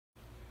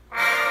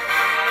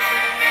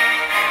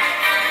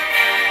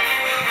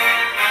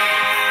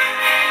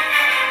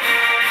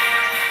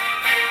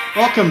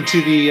Welcome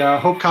to the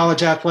Hope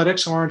College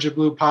Athletics Orange and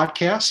Blue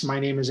podcast.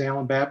 My name is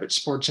Alan Babbitt,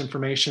 Sports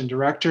Information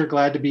Director.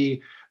 Glad to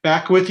be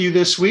back with you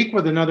this week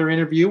with another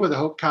interview with a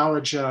Hope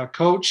College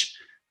coach.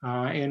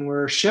 And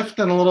we're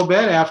shifting a little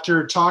bit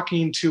after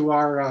talking to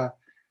our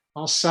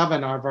all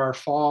 7 of our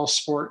fall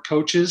sport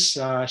coaches,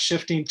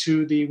 shifting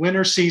to the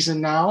winter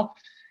season now,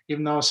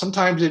 even though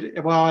sometimes it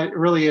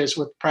really is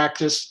with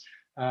practice.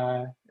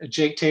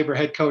 Jake Tabor,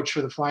 head coach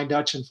for the Flying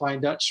Dutch and Flying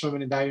Dutch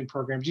swimming and diving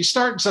programs. You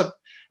start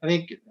I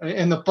think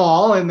in the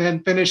fall and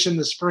then finish in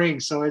the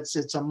spring. So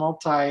it's a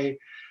multi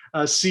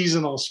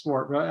seasonal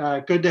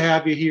sport. Good to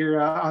have you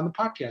here on the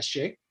podcast,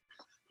 Jake.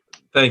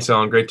 Thanks,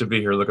 Alan. Great to be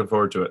here. Looking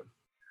forward to it.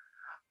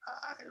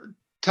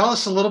 Tell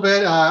us a little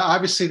bit.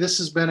 Obviously, this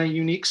has been a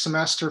unique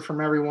semester from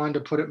everyone,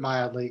 to put it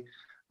mildly.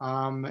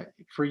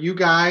 For you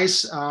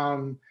guys,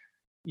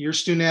 your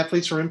student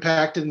athletes were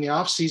impacted in the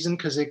off season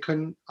because they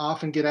couldn't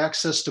often get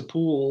access to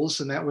pools,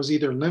 and that was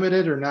either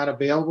limited or not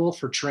available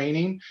for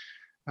training.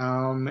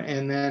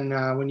 And then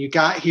when you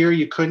got here,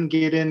 you couldn't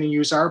get in and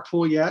use our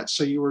pool yet.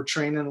 So you were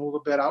training a little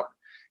bit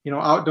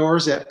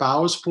outdoors at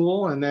Bowes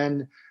Pool. And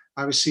then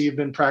obviously you've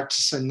been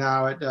practicing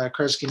now at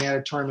Kresge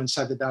Natatorium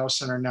inside the Dow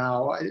Center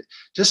now.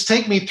 Just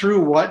take me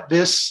through what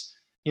this,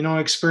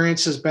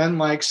 experience has been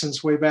like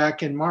since way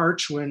back in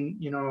March when,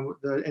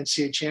 the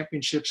NCAA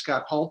championships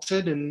got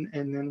halted and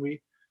then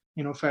we,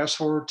 fast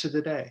forward to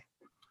the day.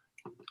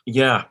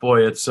 Yeah,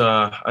 boy, it's,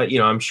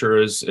 I'm sure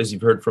as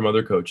you've heard from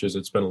other coaches,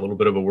 it's been a little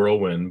bit of a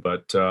whirlwind,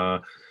 but,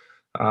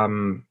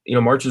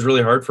 March is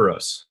really hard for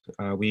us.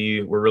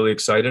 We were really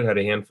excited, had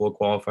a handful of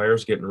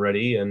qualifiers getting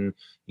ready and,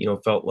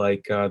 felt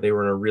like they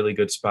were in a really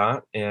good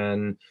spot.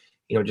 And,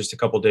 just a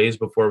couple of days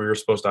before we were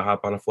supposed to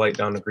hop on a flight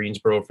down to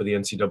Greensboro for the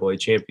NCAA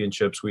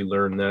championships, we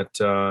learned that,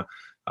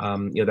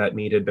 that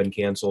meet had been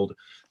canceled.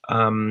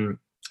 And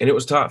it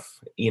was tough,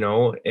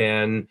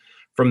 and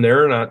from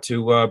there not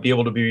to be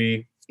able to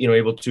be,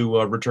 able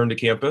to return to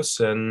campus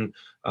and,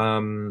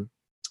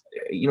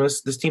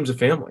 this team's a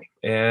family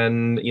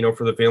and,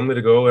 for the family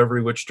to go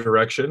every which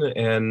direction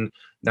and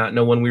not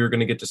know when we were going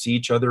to get to see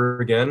each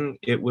other again,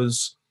 it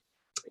was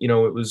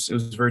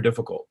very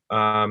difficult.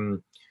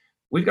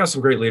 We've got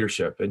some great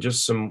leadership and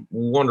just some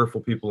wonderful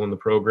people in the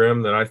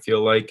program that I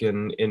feel like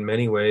in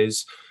many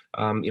ways,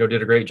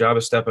 did a great job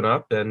of stepping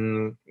up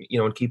and,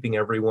 and keeping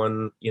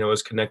everyone,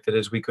 as connected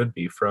as we could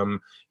be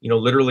from,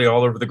 literally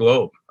all over the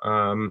globe.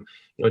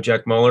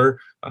 Jack Muller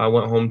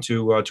went home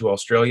to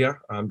Australia.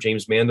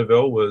 James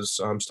Mandeville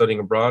was studying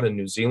abroad in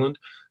New Zealand,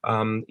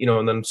 and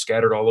then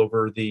scattered all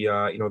over the,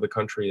 the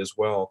country as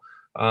well.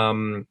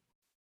 The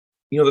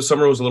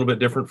summer was a little bit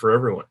different for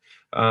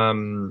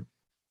everyone.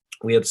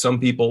 We had some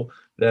people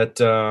that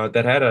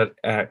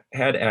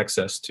had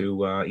access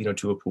to,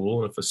 to a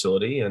pool and a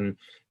facility and,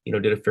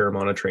 did a fair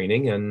amount of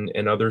training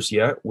and others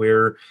yet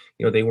where,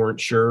 they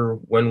weren't sure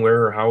when,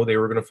 where, or how they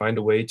were going to find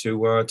a way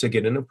to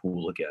get in a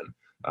pool again.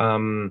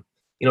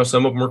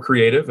 Some of them were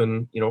creative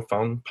and,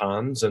 found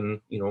ponds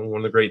and, one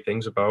of the great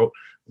things about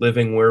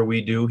living where we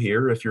do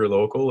here, if you're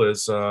local,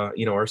 is,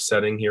 our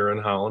setting here in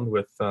Holland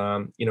with,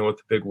 with the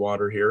big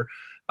water here.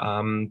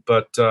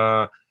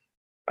 But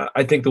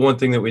I think the one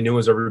thing that we knew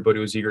is everybody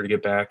was eager to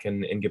get back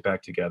and get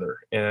back together.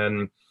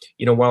 And,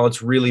 while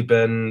it's really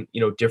been,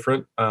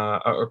 different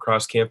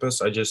across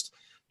campus, I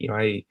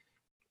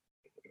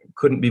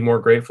couldn't be more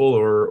grateful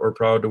or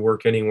proud to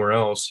work anywhere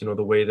else,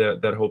 the way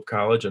that Hope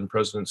College and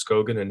President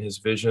Scogan and his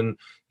vision,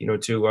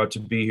 to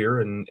be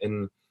here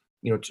and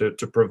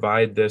to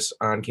provide this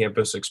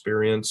on-campus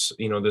experience,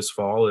 this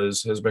fall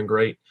has been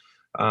great.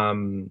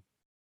 As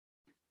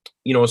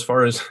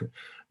far as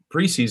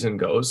preseason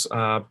goes,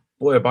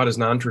 boy, about as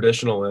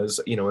non-traditional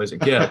as it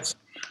gets.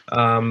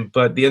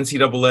 But the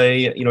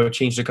NCAA,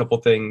 changed a couple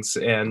things.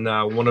 And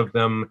one of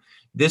them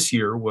this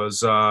year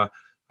was, where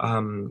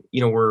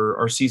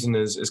our season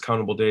is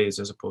countable days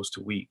as opposed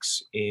to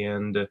weeks.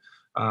 And,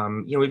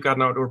 we've got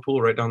an outdoor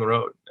pool right down the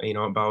road,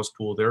 at Bowes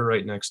Pool there,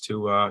 right next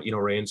to,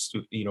 Ray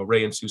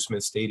and Sue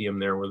Smith Stadium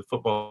there where the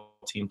football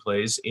team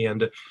plays.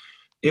 And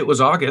it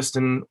was August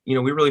and, we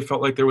really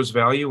felt like there was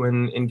value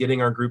in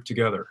getting our group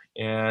together.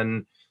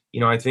 And,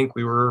 I think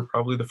we were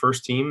probably the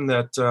first team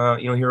that,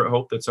 here at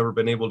Hope that's ever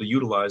been able to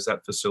utilize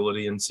that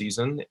facility in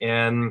season.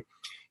 And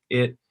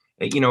it,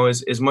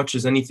 as much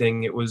as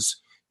anything, it was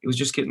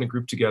just getting the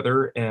group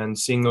together and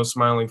seeing those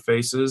smiling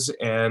faces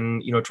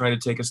and, trying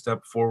to take a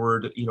step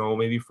forward,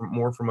 maybe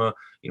from a,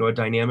 a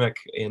dynamic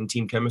and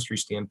team chemistry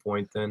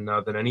standpoint than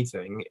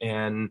anything.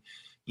 And,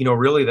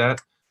 really that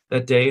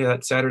day,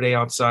 that Saturday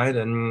outside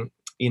and,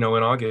 in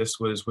August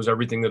was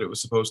everything that it was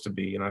supposed to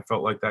be. And I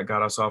felt like that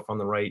got us off on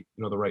the right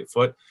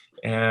foot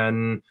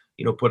and,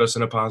 put us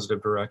in a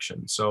positive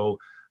direction. So,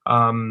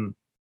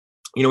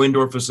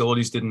 indoor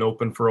facilities didn't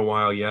open for a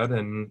while yet.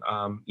 And,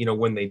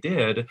 when they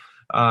did,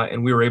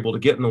 and we were able to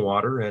get in the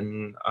water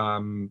and,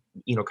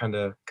 kind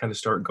of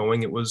start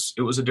going, it was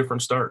a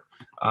different start.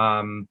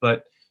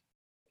 But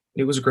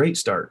it was a great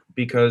start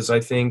because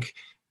I think,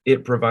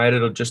 it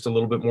provided just a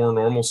little bit more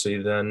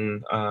normalcy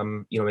than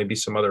maybe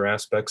some other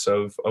aspects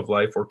of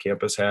life or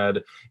campus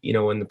had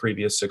in the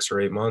previous 6 or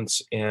 8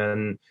 months.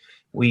 And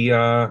we've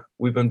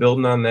been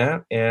building on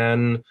that,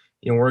 and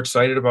we're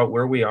excited about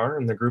where we are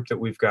and the group that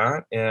we've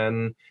got,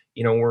 and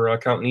we're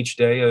counting each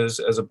day as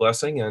a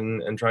blessing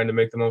and trying to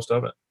make the most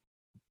of it.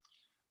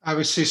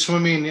 Obviously,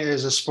 swimming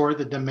is a sport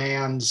that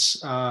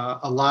demands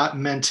a lot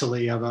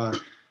mentally of a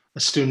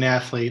student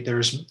athlete.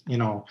 There's,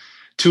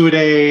 two a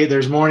day,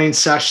 there's morning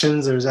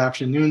sessions, there's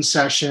afternoon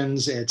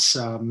sessions. It's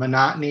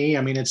monotony.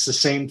 I mean, it's the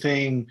same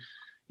thing,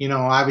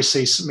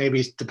 obviously,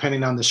 maybe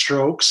depending on the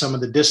stroke, some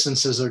of the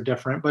distances are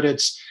different, but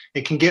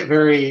it can get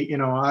very,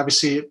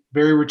 obviously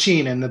very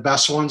routine. And the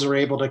best ones are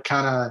able to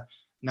kind of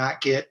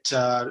not get,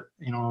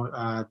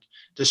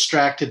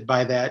 distracted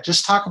by that.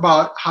 Just talk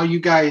about how you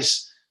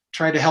guys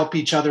try to help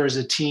each other as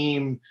a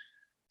team,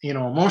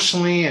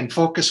 emotionally and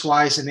focus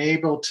wise, and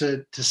able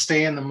to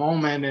stay in the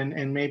moment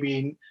and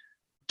maybe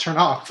turn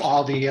off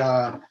all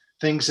the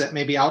things that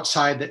maybe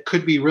outside that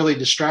could be really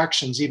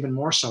distractions, even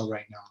more so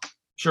right now.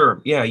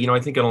 Sure. Yeah. I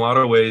think in a lot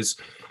of ways,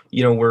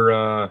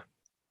 we're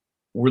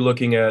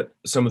looking at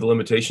some of the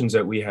limitations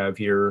that we have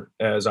here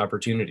as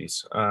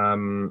opportunities.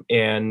 And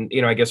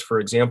I guess, for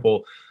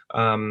example,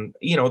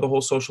 the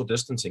whole social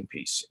distancing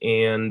piece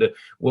and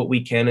what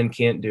we can and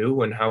can't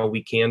do and how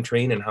we can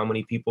train and how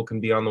many people can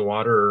be on the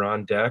water or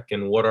on deck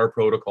and what our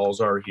protocols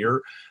are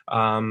here.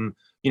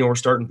 We're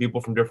starting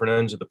people from different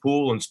ends of the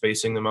pool and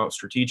spacing them out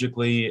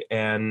strategically.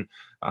 And,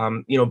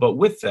 but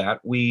with that,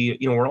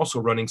 we're also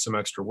running some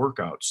extra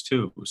workouts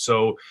too.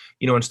 So,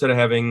 instead of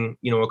having,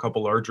 a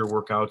couple larger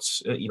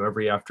workouts,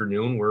 every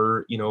afternoon,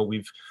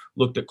 we've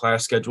looked at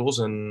class schedules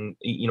and,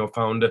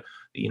 found,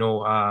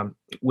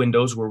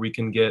 windows where we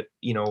can get,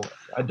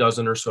 a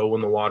dozen or so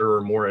in the water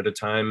or more at a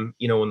time,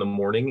 in the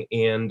morning.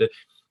 And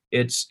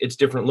it's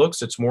different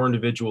looks. It's more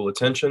individual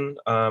attention,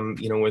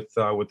 with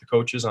the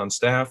coaches on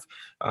staff,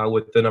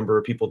 with the number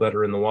of people that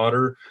are in the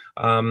water.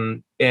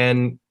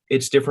 And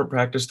it's different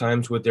practice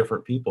times with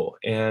different people.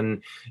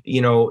 And,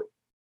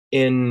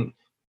 in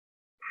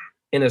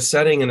a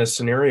setting, in a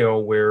scenario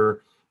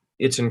where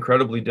it's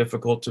incredibly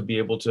difficult to be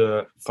able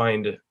to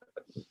find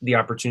the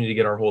opportunity to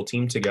get our whole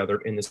team together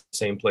in the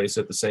same place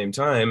at the same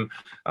time,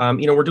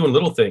 we're doing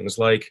little things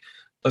like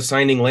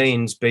assigning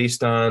lanes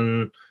based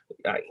on,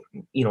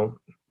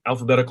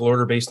 alphabetical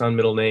order based on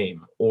middle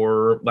name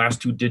or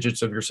last two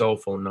digits of your cell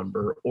phone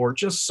number, or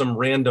just some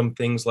random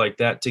things like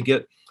that to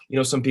get,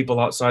 some people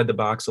outside the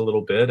box a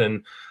little bit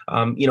and,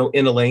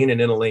 in a lane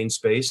and in a lane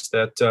space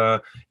that,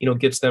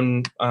 gets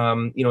them,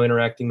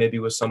 interacting maybe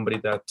with somebody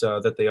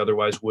that they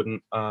otherwise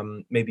wouldn't,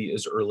 maybe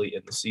as early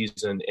in the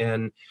season.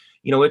 And,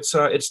 it's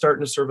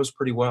starting to serve us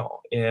pretty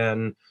well.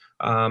 And,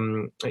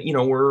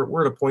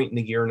 we're at a point in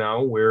the year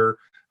now where,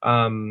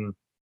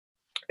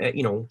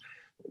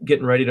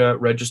 getting ready to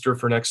register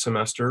for next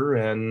semester,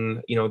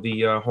 and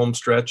the home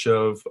stretch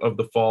of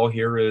the fall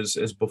here is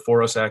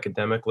before us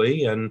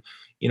academically, and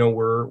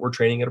we're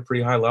training at a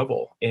pretty high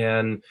level,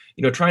 and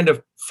trying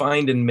to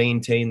find and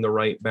maintain the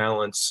right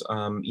balance,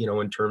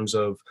 in terms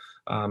of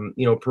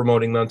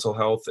promoting mental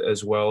health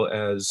as well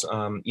as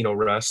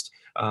rest,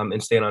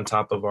 and staying on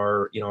top of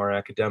our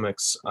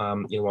academics,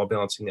 while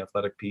balancing the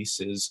athletic piece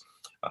is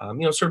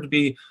sort of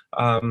be,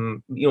 a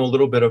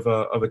little bit of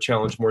a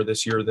challenge more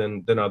this year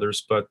than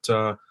others, but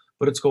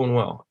it's going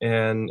well.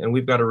 And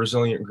we've got a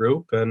resilient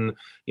group. And,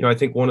 I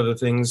think one of the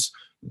things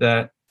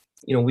that,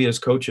 we as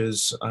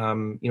coaches,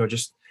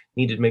 just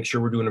need to make sure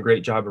we're doing a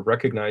great job of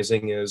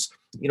recognizing is,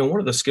 one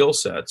of the skill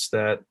sets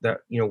that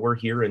we're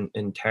here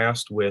and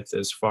tasked with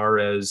as far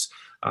as,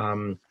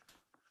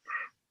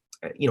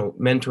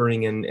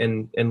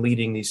 mentoring and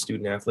leading these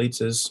student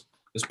athletes is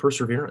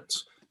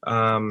perseverance.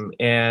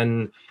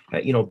 And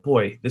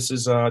boy, this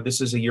is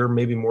a year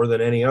maybe more than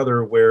any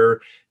other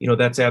where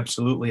that's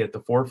absolutely at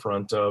the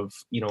forefront of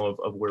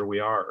of where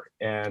we are,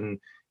 and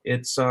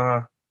it's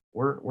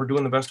we're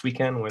doing the best we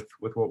can with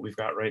what we've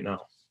got right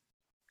now.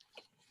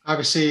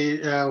 Obviously,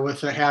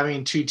 with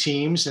having two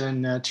teams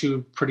and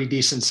two pretty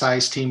decent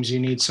sized teams, you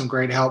need some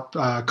great help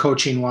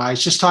coaching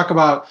wise. Just talk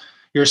about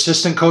your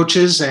assistant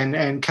coaches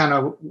and kind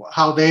of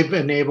how they've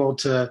been able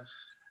to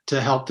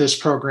help this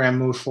program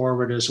move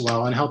forward as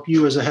well, and help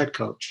you as a head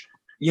coach.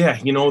 Yeah,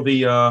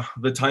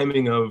 the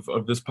timing of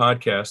this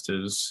podcast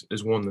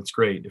is one that's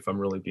great, if I'm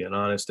really being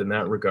honest in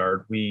that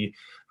regard. We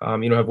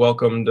have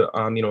welcomed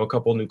a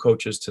couple new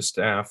coaches to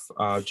staff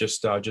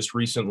just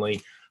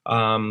recently.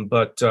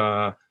 But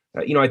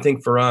I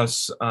think for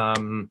us,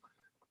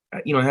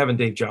 having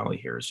Dave Jolly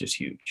here is just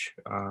huge.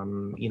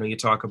 You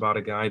talk about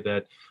a guy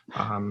that,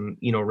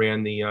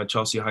 ran the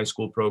Chelsea High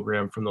School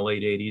program from the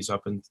late '80s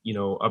up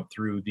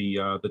through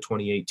the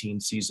 2018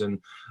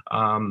 season.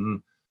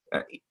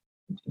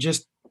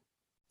 Just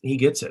he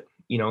gets it.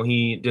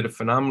 He did a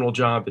phenomenal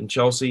job in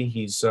Chelsea.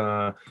 He's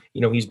been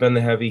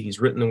the heavy. He's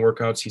written the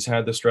workouts. He's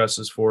had the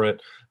stresses for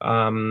it.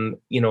 The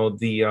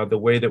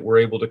way that we're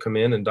able to come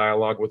in and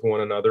dialogue with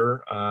one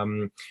another,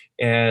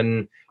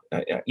 and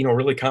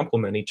really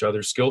complement each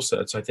other's skill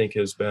sets, I think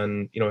has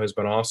been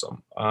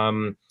awesome.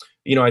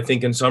 I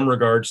think in some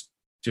regards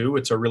too,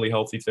 it's a really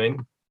healthy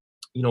thing.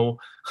 You know,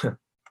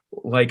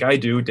 like I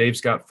do,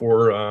 Dave's got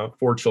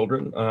four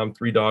children,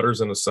 three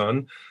daughters and a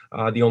son.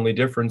 The only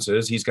difference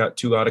is he's got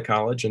two out of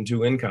college and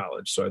two in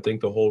college. So I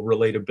think the whole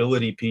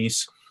relatability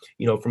piece,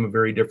 from a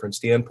very different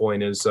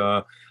standpoint has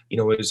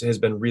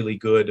been really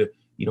good,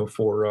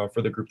 for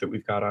the group that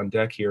we've got on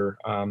deck here,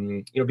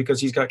 because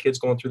he's got kids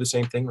going through the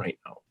same thing right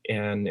now.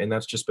 And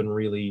that's just been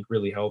really,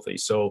 really healthy.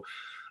 So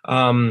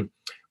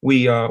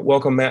we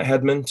welcome Matt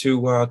Hedman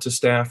to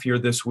staff here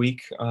this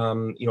week.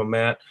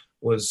 Matt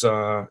was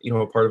a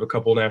part of a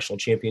couple national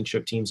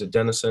championship teams at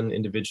Denison,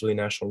 individually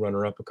national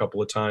runner-up a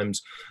couple of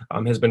times,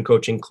 has been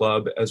coaching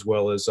club as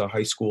well as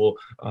high school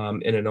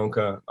in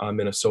Anoka,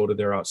 Minnesota,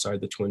 there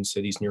outside the Twin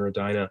Cities near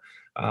Edina.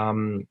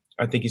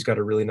 I think he's got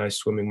a really nice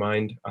swimming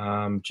mind.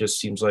 Just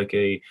seems like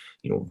a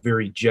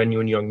very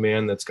genuine young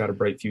man that's got a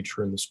bright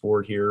future in the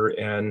sport here,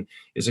 and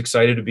is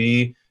excited to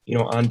be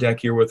on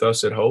deck here with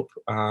us at Hope.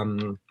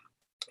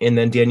 And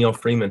then Danielle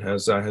Freeman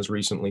has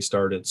recently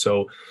started.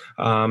 So,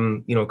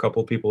 a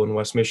couple of people in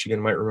West Michigan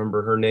might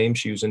remember her name.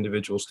 She was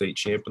individual state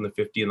champ in the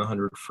 50 and the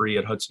 100 free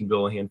at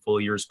Hudsonville a handful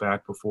of years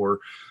back before,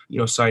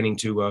 signing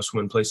to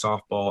swim and play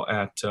softball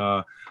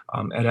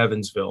at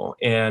Evansville.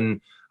 And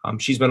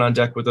she's been on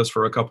deck with us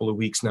for a couple of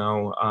weeks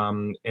now.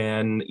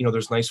 And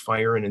there's nice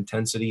fire and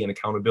intensity and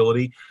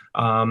accountability,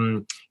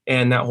 and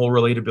that whole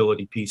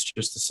relatability piece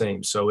just the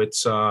same. So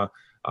it's I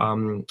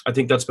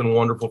think that's been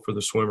wonderful for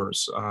the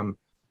swimmers.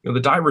 The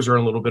divers are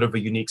in a little bit of a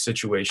unique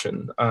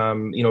situation.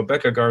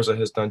 Becca Garza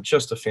has done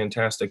just a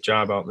fantastic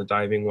job out in the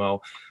diving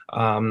well.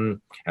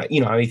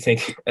 I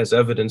think as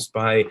evidenced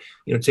by,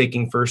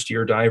 taking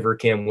first-year diver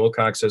Cam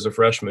Wilcox as a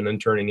freshman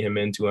and turning him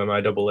into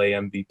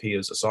MIAA MVP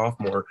as a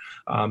sophomore,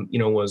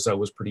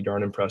 was pretty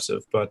darn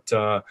impressive. But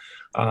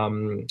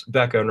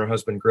Becca and her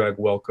husband Greg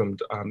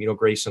welcomed,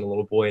 Grayson, a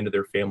little boy, into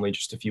their family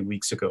just a few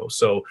weeks ago.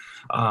 So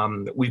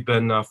we've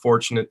been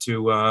fortunate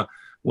to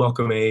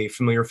welcome a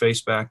familiar face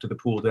back to the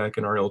pool deck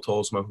in Ariel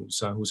Tolsma,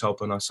 who's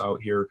helping us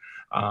out here,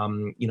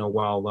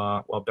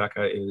 while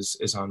Becca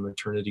is on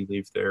maternity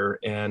leave there.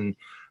 And,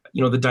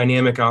 the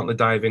dynamic out in the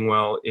diving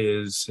well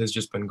has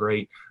just been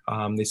great.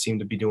 They seem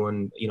to be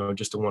doing,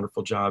 just a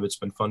wonderful job. It's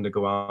been fun to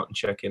go out and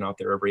check in out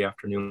there every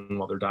afternoon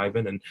while they're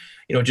diving and,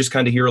 just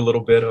kind of hear a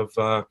little bit of,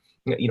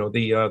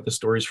 the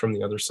stories from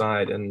the other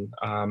side. And,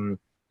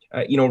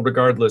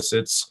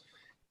 regardless,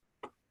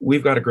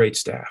 we've got a great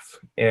staff,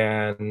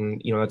 and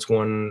that's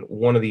one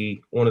of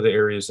the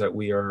areas that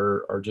we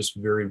are just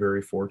very,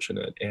 very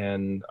fortunate,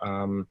 and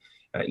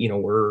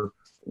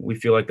we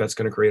feel like that's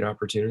going to create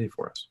opportunity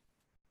for us.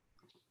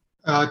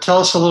 Tell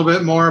us a little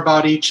bit more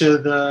about each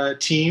of the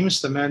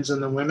teams, the men's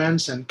and the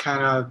women's, and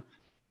kind of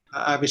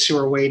obviously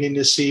we're waiting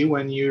to see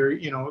when you're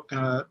going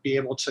to be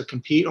able to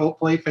compete.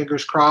 Hopefully,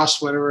 fingers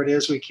crossed, whatever it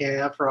is we can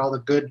have for all the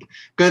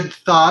good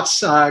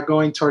thoughts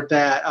going toward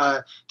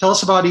that. Tell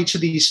us about each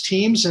of these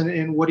teams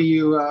and what are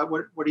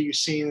you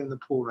seeing in the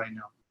pool right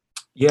now?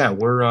 Yeah,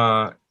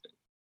 we're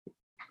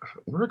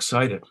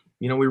excited.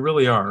 We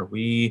really are.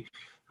 We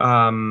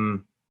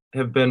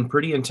have been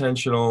pretty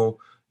intentional,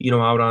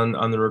 out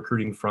on the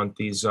recruiting front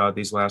these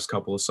last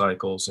couple of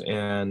cycles.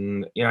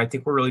 And I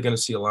think we're really going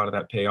to see a lot of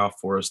that pay off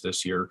for us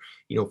this year,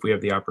 if we have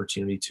the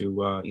opportunity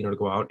to, to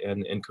go out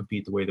and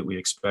compete the way that we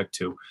expect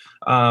to.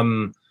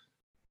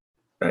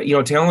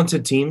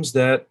 Talented teams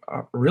that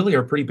really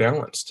are pretty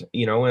balanced,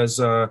 as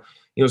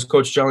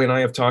Coach Jolly and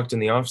I have talked in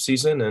the off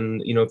season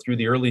and, through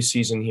the early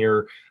season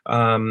here,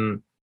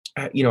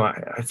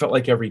 I felt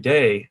like every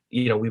day,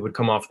 we would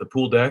come off the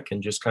pool deck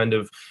and just kind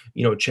of,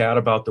 chat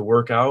about the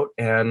workout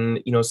and,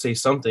 say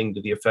something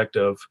to the effect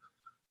of,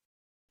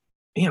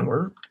 man,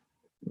 we're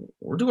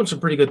doing some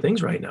pretty good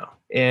things right now.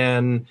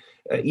 And,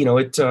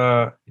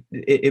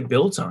 it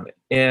builds on it.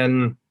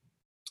 And,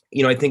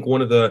 I think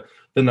one of the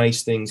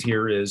nice things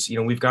here is,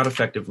 we've got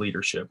effective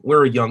leadership.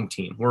 We're a young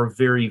team. We're a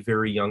very,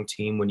 very young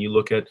team. When you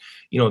look at,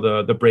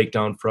 the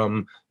breakdown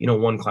from,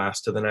 one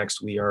class to the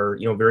next, we are,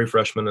 very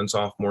freshman and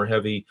sophomore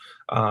heavy.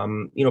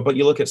 But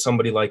you look at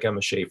somebody like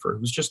Emma Schaefer,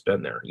 who's just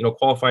been there,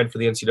 qualified for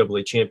the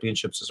NCAA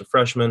championships as a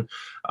freshman,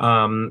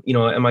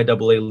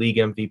 MIAA league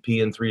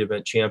MVP and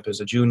 3-event champ as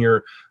a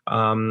junior.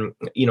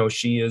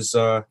 She is,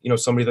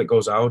 somebody that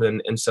goes out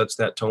and sets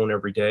that tone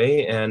every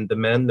day. And the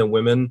men, the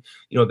women,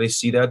 they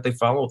see that, they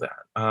follow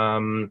that.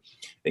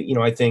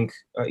 I think,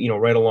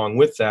 right along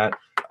with that,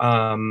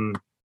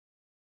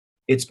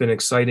 it's been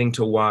exciting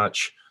to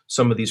watch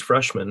some of these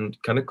freshmen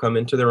kind of come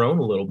into their own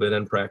a little bit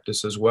in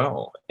practice as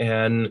well.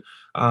 And,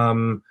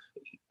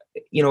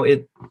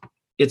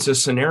 it's a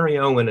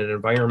scenario and an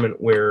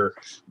environment where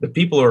the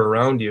people are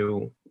around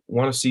you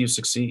want to see you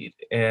succeed.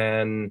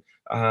 And,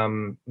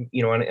 and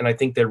I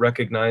think they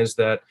recognize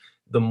that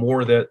the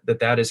more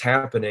that is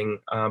happening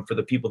for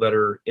the people that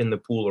are in the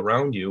pool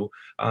around you,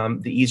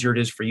 the easier it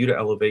is for you to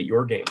elevate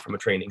your game from a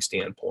training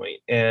standpoint.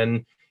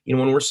 And,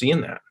 when we're seeing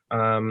that,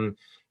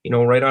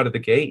 right out of the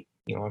gate,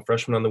 a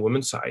freshman on the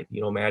women's side,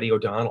 Maddie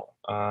O'Donnell,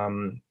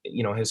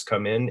 has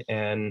come in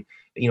and,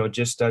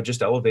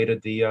 just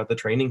elevated the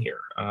training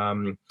here.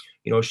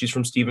 She's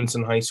from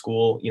Stevenson High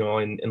School,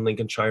 in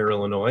Lincolnshire,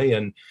 Illinois,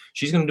 and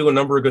she's going to do a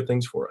number of good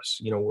things for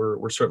us.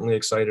 We're certainly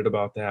excited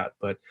about that.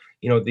 But,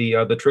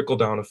 the trickle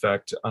down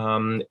effect,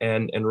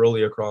 and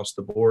really across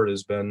the board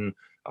has been,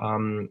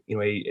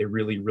 a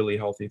really, really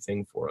healthy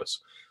thing for us.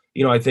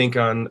 I think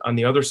on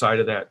the other side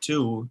of that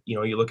too,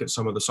 you look at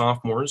some of the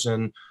sophomores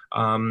and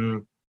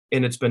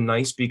it's been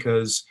nice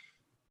because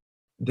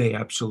they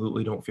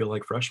absolutely don't feel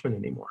like freshmen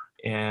anymore.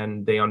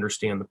 And they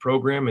understand the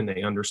program and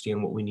they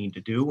understand what we need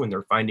to do, and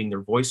they're finding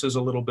their voices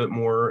a little bit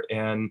more.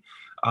 And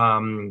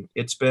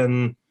it's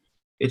been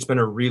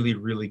a really,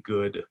 really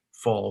good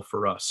fall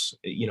for us,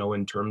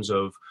 in terms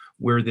of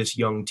where this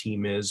young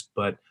team is,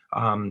 but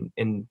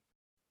in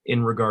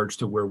regards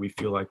to where we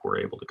feel like we're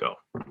able to go.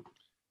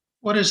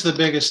 What is the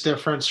biggest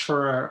difference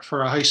for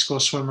a high school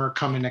swimmer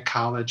coming to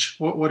college?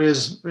 What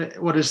is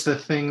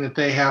the thing that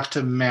they have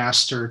to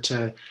master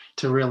to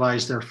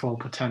realize their full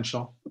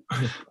potential?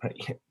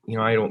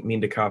 I don't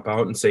mean to cop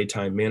out and say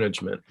time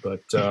management,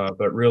 but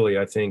really,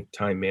 I think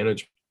time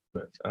management.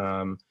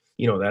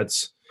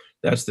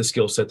 That's the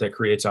skill set that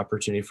creates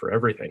opportunity for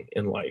everything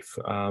in life.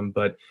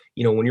 But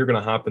when you're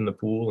going to hop in the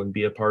pool and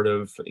be a part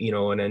of an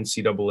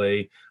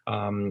NCAA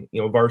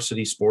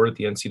varsity sport at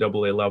the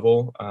NCAA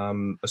level,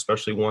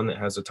 especially one that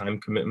has a time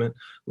commitment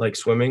like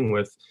swimming,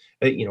 with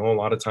a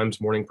lot of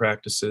times morning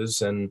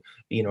practices and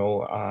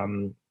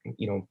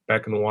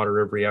back in the water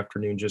every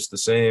afternoon just the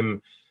same,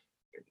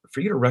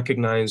 for you to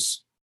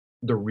recognize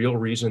the real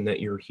reason that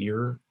you're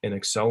here and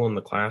excel in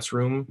the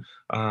classroom,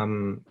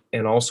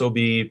 and also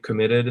be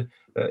committed,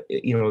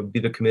 be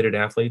the committed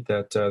athlete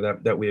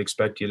that we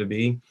expect you to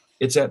be.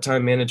 It's that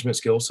time management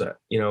skill set.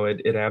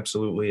 It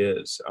absolutely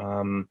is.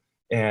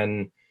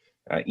 We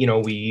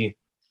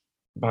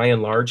by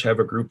and large have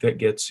a group that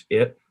gets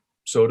it,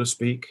 so to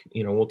speak.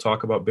 We'll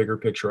talk about bigger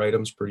picture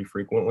items pretty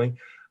frequently.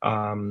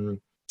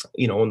 And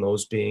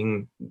those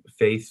being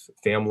faith,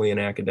 family, and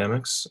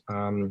academics.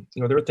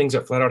 There are things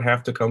that flat out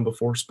have to come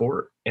before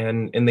sport,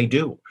 and they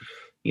do.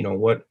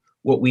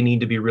 What we need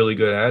to be really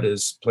good at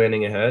is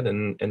planning ahead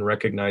and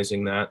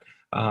recognizing that,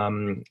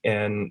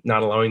 and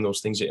not allowing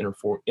those things to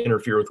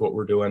interfere with what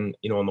we're doing,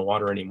 in the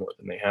water any more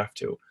than they have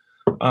to.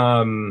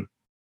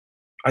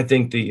 I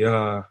think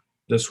the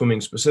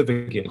swimming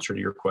specific answer to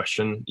your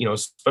question,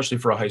 especially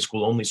for a high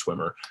school only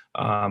swimmer,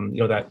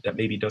 that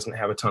maybe doesn't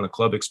have a ton of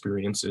club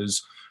experience,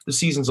 is the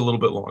season's a little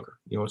bit longer.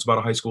 It's about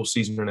a high school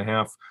season and a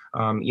half.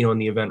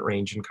 And the event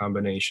range and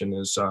combination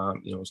is is a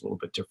little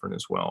bit different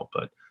as well.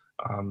 But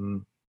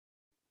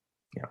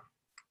yeah.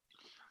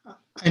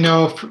 I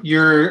know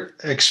your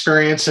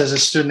experience as a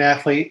student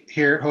athlete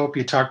here at Hope.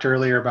 You talked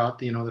earlier about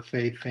the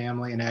faith,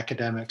 family, and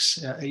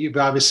academics. You've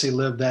obviously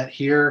lived that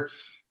here.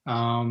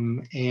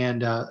 Swimming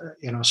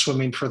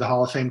for the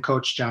Hall of Fame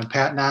coach, John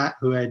Patnott,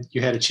 who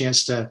you had a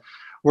chance to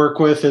work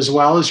with as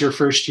well as your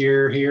first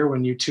year here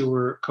when you two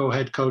were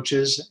co-head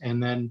coaches.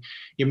 And then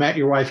you met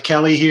your wife,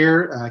 Kelly,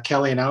 here.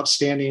 Kelly, an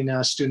outstanding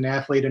student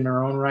athlete in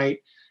her own right.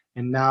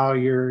 And now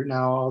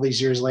all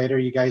these years later,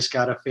 you guys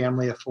got a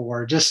family of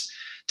four. Just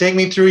take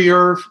me through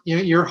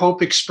your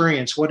Hope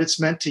experience, what it's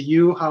meant to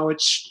you, how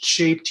it's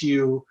shaped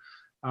you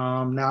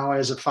now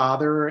as a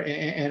father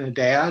and a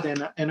dad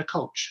and a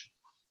coach.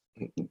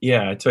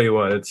 Yeah, I tell you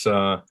what, it's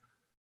I'm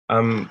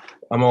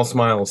all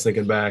smiles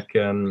thinking back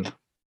and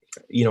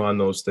on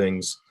those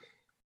things.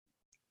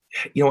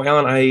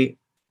 Alan,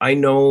 I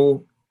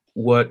know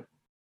what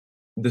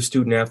the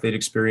student athlete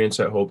experience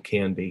at Hope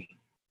can be,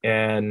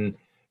 and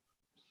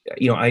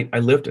I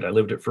lived it. I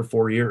lived it for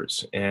 4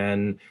 years,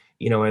 and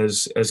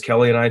as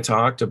Kelly and I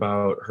talked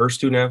about her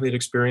student athlete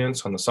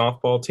experience on the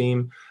softball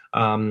team,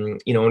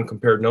 and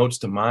compared notes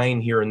to mine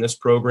here in this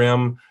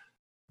program,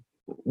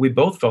 we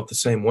both felt the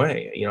same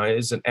way.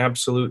 It's an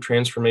absolute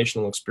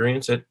transformational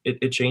experience.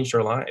 It changed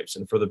our lives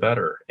and for the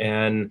better.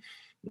 And,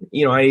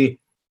 I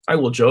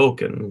will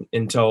joke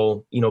and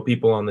tell,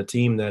 people on the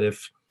team that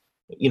if,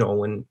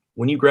 when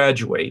you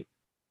graduate,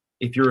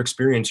 if your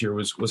experience here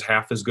was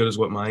half as good as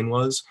what mine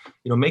was,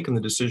 making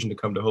the decision to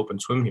come to Hope and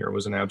swim here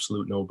was an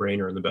absolute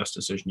no-brainer and the best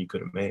decision you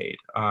could have made.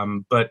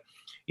 But,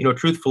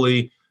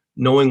 truthfully,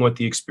 knowing what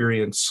the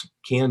experience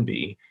can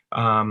be,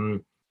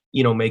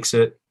 makes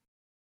it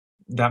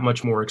that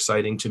much more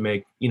exciting to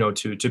make,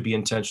 to be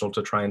intentional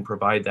to try and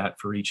provide that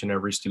for each and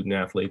every student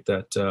athlete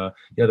that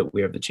that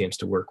we have the chance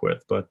to work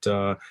with. But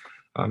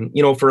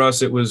for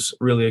us, it was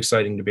really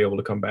exciting to be able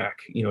to come back,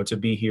 to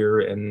be here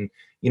and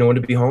and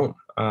to be home.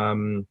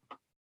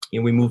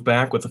 We moved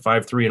back with a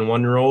 5, 3, and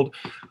 1-year-old.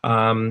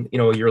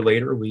 A year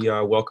later, we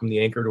welcomed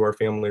the anchor to our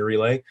family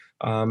relay,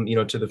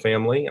 to the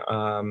family,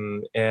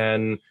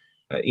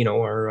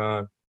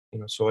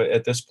 so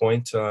at this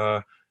point,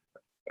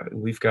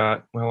 we've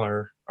got,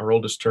 our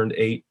oldest turned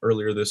 8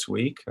 earlier this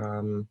week,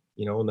 and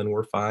then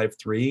we're 5,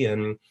 3,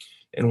 and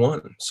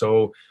 1.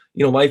 So,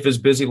 life is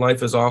busy,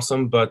 life is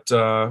awesome, but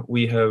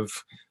we have,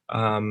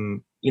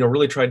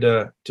 really tried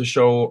to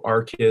show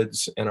our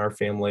kids and our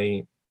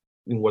family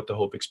what the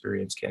Hope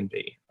experience can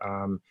be.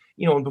 And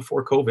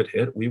before COVID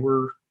hit, that we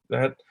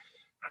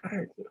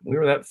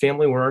were that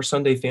family where our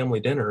Sunday family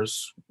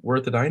dinners were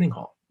at the dining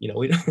hall.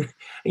 We,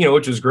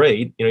 which was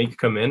great. You could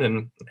come in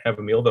and have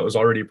a meal that was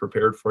already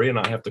prepared for you, and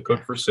not have to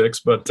cook for six.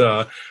 But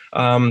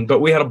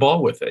we had a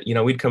ball with it.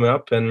 We'd come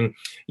up and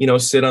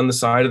sit on the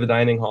side of the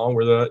dining hall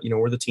where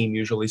the team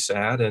usually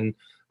sat, and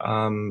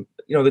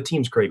the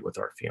team's great with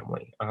our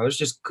family. There's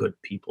just good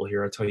people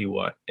here, I tell you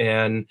what.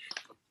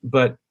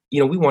 But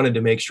we wanted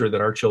to make sure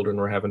that our children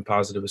were having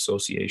positive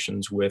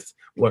associations with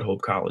what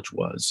Hope College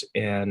was,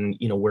 and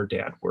where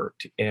Dad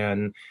worked,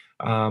 and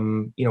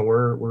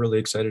we're really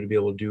excited to be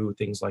able to do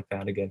things like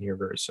that again here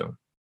very soon.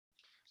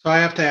 So I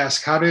have to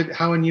ask, how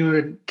and you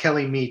and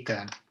Kelly meet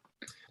then?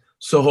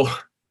 So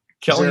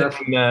Kelly and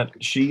I met.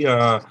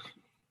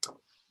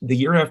 The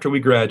year after we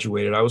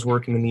graduated, I was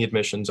working in the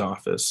admissions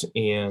office,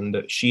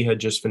 and she had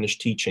just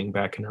finished teaching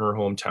back in her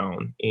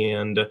hometown,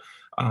 and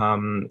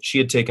she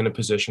had taken a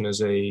position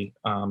as a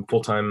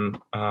full-time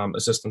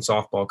assistant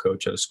softball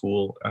coach at a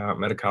school,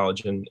 at a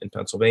college in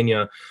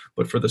Pennsylvania.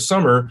 But for the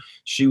summer,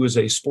 she was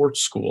a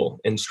sports school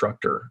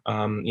instructor,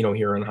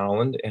 here in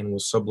Holland, and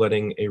was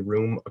subletting a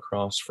room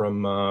across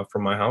from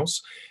my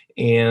house.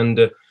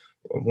 And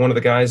one of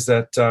the guys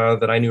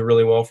that I knew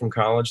really well from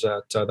college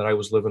that I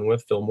was living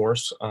with, Phil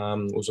Morse,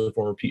 was a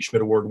former Pete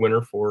Schmidt Award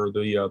winner for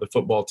the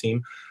football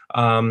team,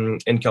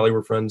 and Kelly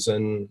were friends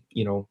and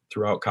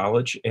throughout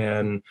college,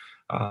 and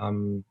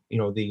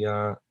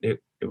it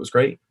was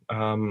great.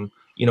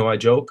 I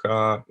joke,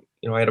 I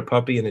had a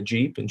puppy and a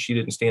Jeep, and she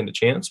didn't stand a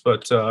chance,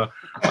 but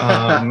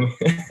yeah,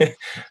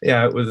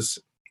 it was.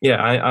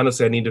 Yeah, I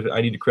honestly I need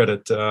to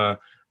credit Phil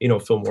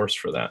Morse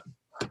for that.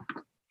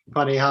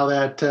 Funny how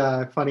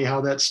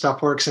that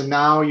stuff works. And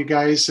now you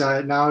guys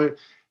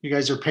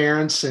are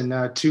parents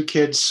and two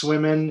kids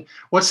swimming.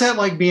 What's that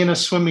like being a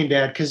swimming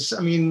dad? Because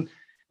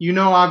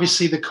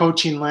obviously the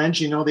coaching lens,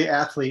 the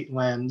athlete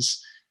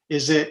lens.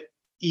 Is it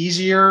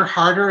easier,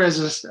 harder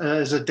as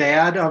a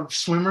dad of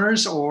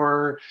swimmers,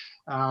 or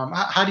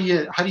how do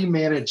you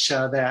manage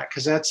that?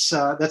 Because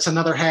that's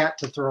another hat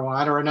to throw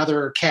on, or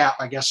another cap,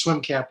 I guess.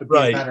 Swim cap would be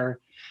a better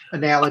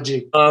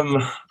analogy.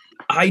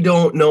 I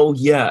don't know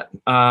yet.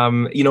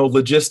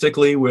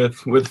 Logistically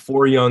with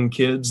four young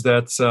kids,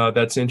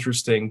 that's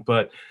interesting.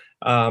 But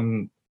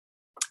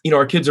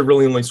our kids have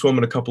really only swum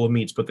in a couple of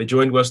meets, but they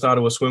joined West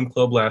Ottawa Swim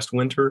Club last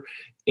winter,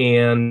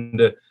 and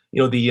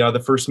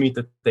the first meet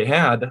that they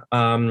had,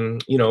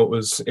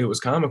 it was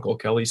comical.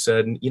 Kelly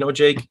said,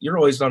 Jake, you're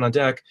always down on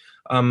deck.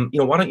 Why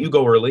don't you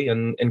go early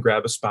and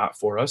grab a spot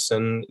for us,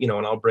 and and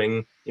I'll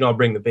bring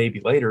the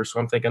baby later.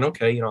 So I'm thinking,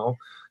 okay, I'll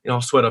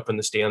sweat up in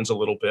the stands a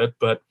little bit,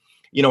 but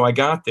I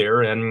got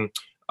there, and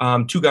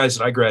two guys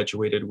that I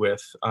graduated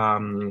with,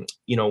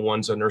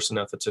 one's a nurse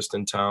anesthetist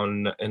in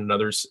town and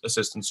another's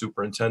assistant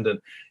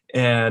superintendent,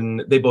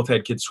 and they both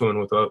had kids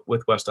swimming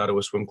with West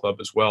Ottawa Swim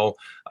Club as well.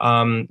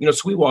 So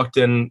we walked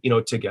in,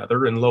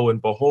 together, and lo and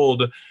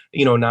behold,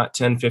 not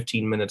 10,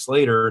 15 minutes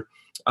later,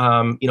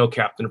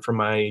 captain from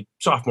my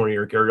sophomore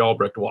year, Gary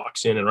Albrecht,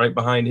 walks in, and right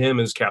behind him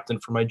is captain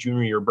from my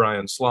junior year,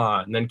 Brian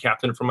Slaw, and then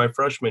captain from my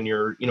freshman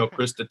year,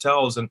 Chris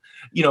Detells, and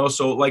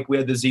so like we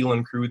had the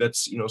Zealand crew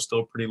that's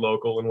still pretty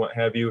local and what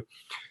have you.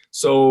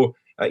 So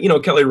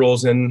Kelly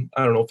rolls in,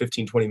 I don't know,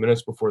 15, 20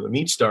 minutes before the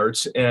meet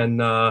starts,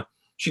 and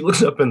she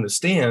looks up in the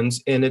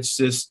stands, and it's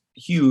this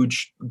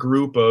huge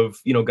group of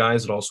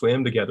guys that all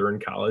swam together in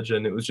college,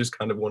 and it was just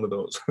kind of one of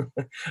those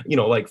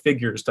like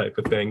figures type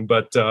of thing.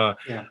 But the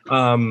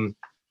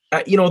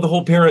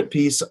whole parent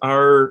piece,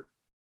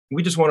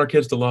 we just want our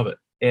kids to love it.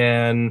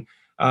 And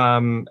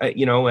at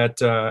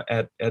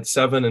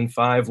 7 and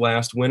 5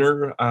 last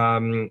winter,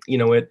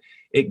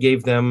 it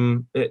gave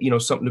them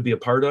something to be a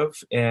part of,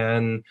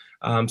 and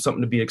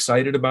something to be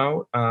excited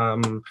about.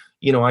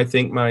 I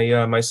think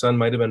my son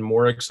might have been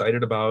more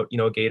excited about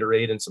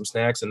Gatorade and some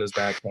snacks in his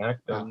backpack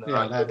than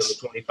the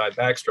 25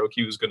 backstroke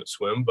he was going to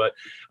swim.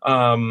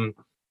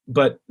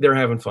 But they're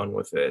having fun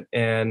with it,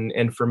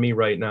 and for me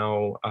right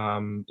now,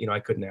 I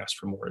couldn't ask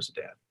for more as a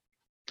dad.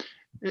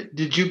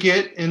 Did you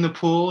get in the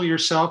pool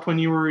yourself when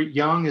you were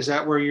young? Is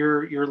that where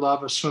your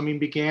love of swimming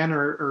began,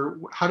 or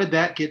how did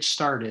that get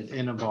started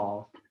and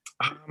evolve?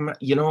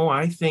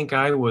 I think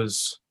I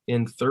was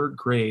in third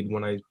grade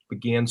when I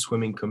began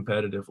swimming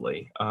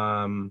competitively.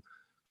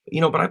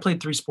 But I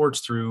played 3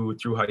 sports through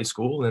high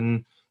school,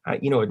 and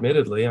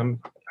admittedly, I'm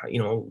a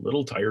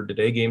little tired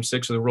today. Game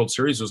 6 of the World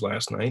Series was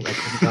last night. I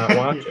could not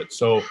watch it.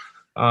 So,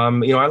 I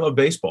love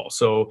baseball.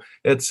 So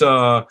it's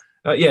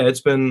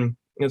it's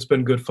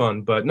been good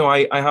fun. But no,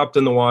 I hopped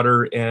in the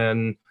water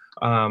and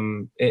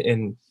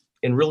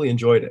really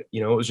enjoyed it.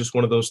 It was just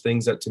one of those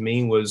things that to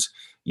me was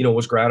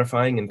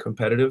gratifying and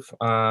competitive.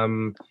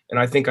 And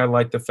I think I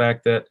liked the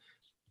fact that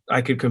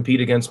I could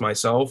compete against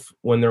myself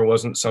when there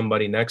wasn't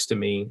somebody next to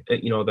me,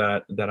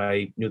 that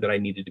I knew that I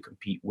needed to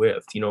compete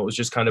with. It was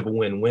just kind of a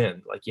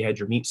win-win. Like, you had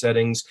your meet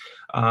settings,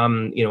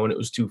 and it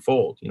was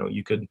twofold.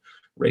 You could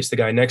race the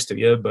guy next to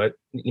you. But,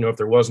 if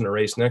there wasn't a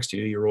race next to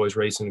you, you're always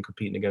racing and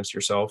competing against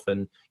yourself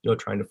and,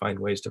 trying to find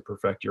ways to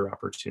perfect your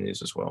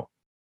opportunities as well.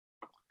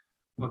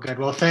 Well, good.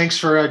 Well, thanks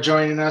for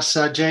joining us,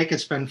 Jake.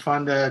 It's been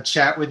fun to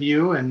chat with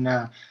you and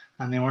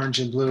on the Orange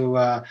and Blue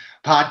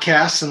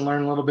podcast and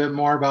learn a little bit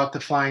more about the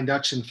Flying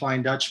Dutch and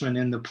Flying Dutchman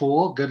in the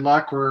pool. Good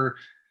luck. We're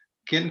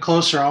getting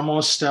closer,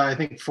 almost, I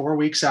think, 4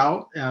 weeks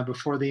out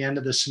before the end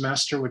of the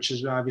semester, which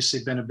has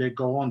obviously been a big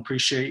goal, and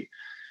appreciate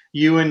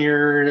you and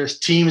your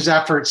team's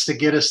efforts to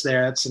get us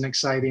there. It's an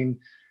exciting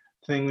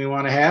thing we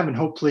want to have, and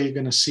hopefully you're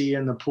going to see you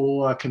in the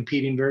pool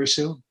competing very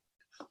soon.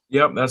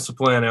 Yep, that's the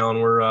plan,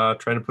 Alan. We're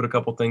trying to put a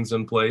couple things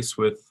in place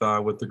with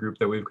the group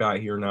that we've got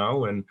here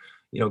now, and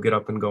get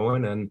up and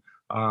going. And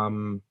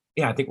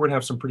I think we're gonna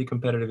have some pretty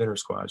competitive inter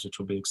squads, which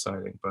will be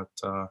exciting. But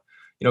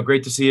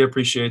great to see you.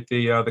 Appreciate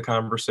the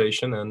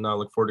conversation, and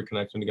look forward to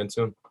connecting again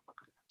soon.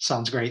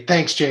 Sounds great.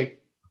 Thanks, Jake.